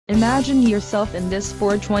Imagine yourself in this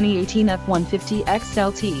Ford 2018 F-150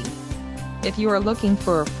 XLT. If you are looking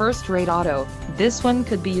for a first-rate auto, this one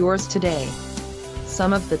could be yours today.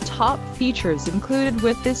 Some of the top features included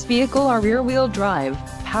with this vehicle are rear-wheel drive,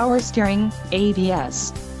 power steering,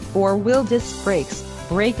 ABS, four-wheel disc brakes,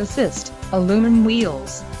 brake assist, aluminum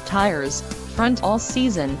wheels, tires, front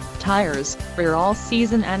all-season tires, rear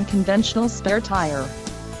all-season and conventional spare tire.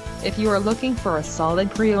 If you are looking for a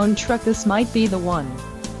solid pre-owned truck, this might be the one.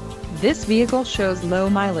 This vehicle shows low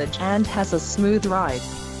mileage and has a smooth ride.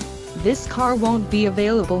 This car won't be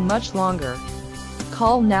available much longer.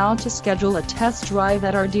 Call now to schedule a test drive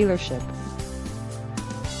at our dealership.